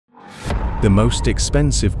the most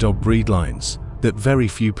expensive dog breed lines that very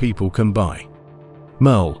few people can buy.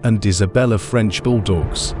 Merle and Isabella French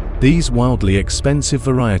Bulldogs. These wildly expensive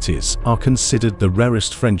varieties are considered the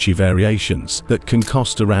rarest Frenchie variations that can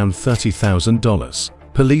cost around $30,000.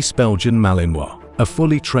 Police Belgian Malinois. A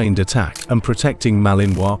fully trained attack and protecting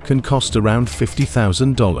Malinois can cost around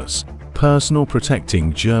 $50,000. Personal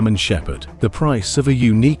protecting German Shepherd. The price of a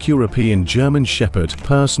unique European German Shepherd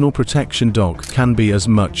personal protection dog can be as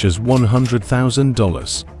much as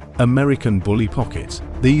 $100,000. American Bully Pocket.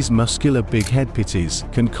 These muscular big head pitties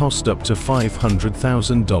can cost up to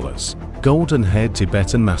 $500,000. Golden Haired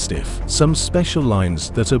Tibetan Mastiff. Some special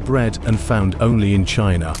lines that are bred and found only in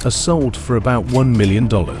China are sold for about $1 million.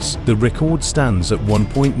 The record stands at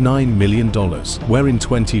 $1.9 million, where in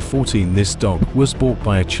 2014 this dog was bought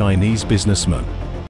by a Chinese businessman.